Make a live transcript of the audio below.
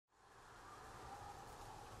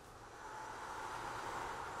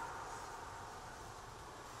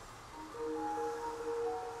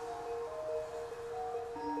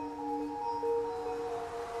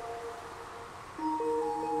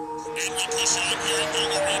And we push on here in Young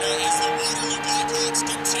Arena as the Waterloo Blackhawks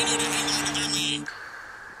continue to hang on to their lead.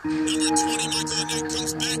 Number 20, Michael Annett,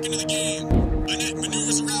 comes back into the game. Annett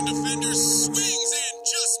maneuvers around defenders, swings, and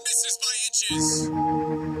just misses by inches.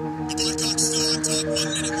 The Blackhawks still on top, 1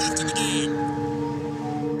 minute left in the game.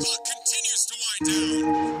 Clock continues to wind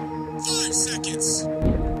down. 5 seconds. 3,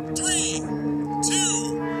 2,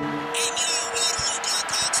 and your Waterloo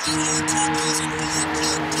Blackhawks are your 2004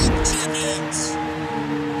 Clark Cup champions.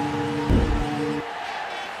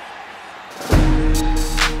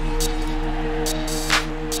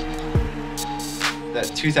 That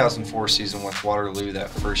 2004 season with Waterloo, that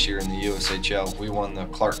first year in the USHL, we won the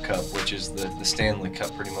Clark Cup, which is the Stanley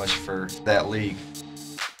Cup pretty much for that league.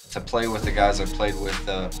 To play with the guys I played with,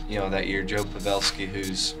 that year, Joe Pavelski,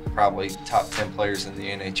 who's probably top 10 players in the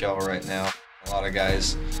NHL right now. A lot of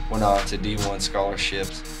guys went on to D1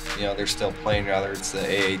 scholarships. They're still playing, whether it's the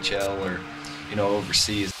AHL or,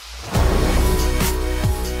 overseas.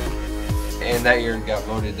 And that year got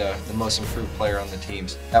voted the most improved player on the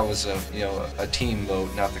teams. That was a team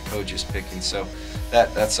vote, not the coaches picking. So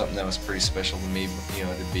that's something that was pretty special to me,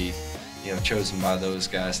 to be chosen by those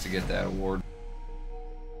guys to get that award.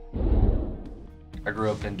 I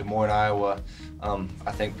grew up in Des Moines, Iowa.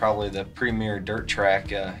 I think probably the premier dirt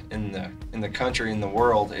track in the country, in the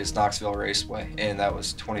world, is Knoxville Raceway, and that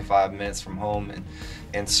was 25 minutes from home.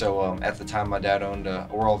 And so at the time, my dad owned a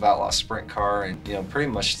World of Outlaws sprint car, and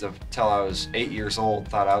pretty much until I was 8 years old,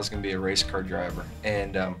 thought I was going to be a race car driver.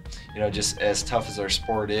 And just as tough as our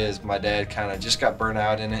sport is, my dad kind of just got burnt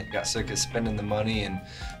out in it, got sick of spending the money,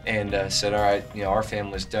 and said, all right, our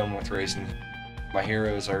family's done with racing. My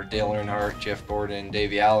heroes are Dale Earnhardt, Jeff Gordon,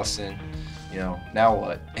 Davey Allison. Now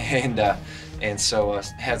what? And so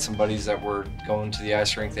had some buddies that were going to the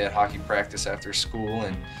ice rink. They had hockey practice after school,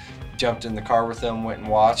 and jumped in the car with them, went and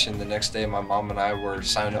watched. And the next day, my mom and I were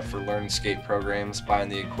signed up for learning skate programs, buying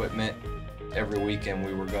the equipment. Every weekend,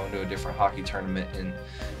 we were going to a different hockey tournament, and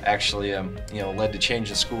actually, led to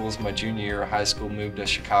changing schools. My junior year of high school, moved to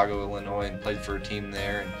Chicago, Illinois, and played for a team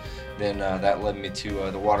there. And then that led me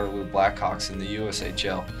to the Waterloo Blackhawks in the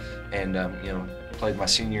USHL, and played my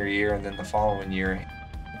senior year, and then the following year.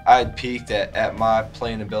 I had peaked at my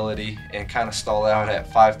playing ability and kind of stalled out at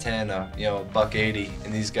 5'10", $180,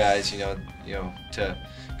 and these guys, to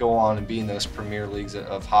go on and be in those premier leagues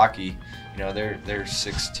of hockey, they're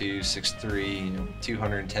 6'2", 6'3",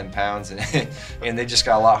 210 pounds, and they just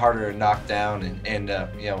got a lot harder to knock down, and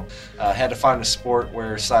had to find a sport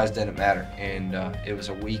where size didn't matter. And it was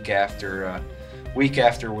a week after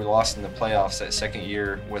we lost in the playoffs that second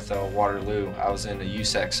year with Waterloo. I was in a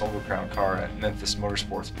USAC Silver Crown car at Memphis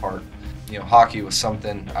Motorsports Park. Hockey was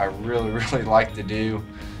something I really liked to do,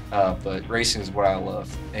 but racing is what I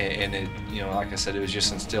love. And it, like I said, it was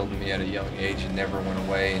just instilled in me at a young age and never went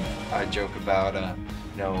away. And I joke about,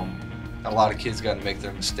 a lot of kids got to make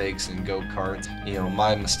their mistakes in go-karts.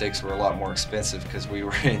 My mistakes were a lot more expensive because we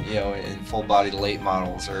were in full-body late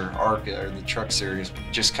models or ARCA or the truck series.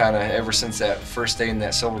 Just kind of ever since that first day in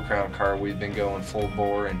that Silver Crown car, we've been going full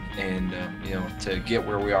bore, and to get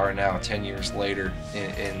where we are now 10 years later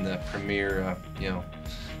in the premier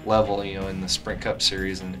level, in the Sprint Cup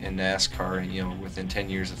series and NASCAR, within 10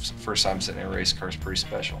 years of first time sitting in a race car is pretty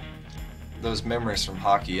special. Those memories from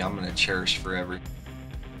hockey I'm going to cherish forever.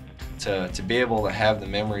 To be able to have the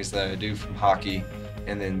memories that I do from hockey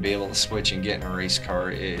and then be able to switch and get in a race car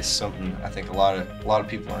is something I think a lot of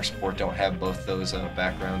people in our sport don't have both those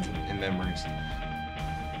backgrounds and memories.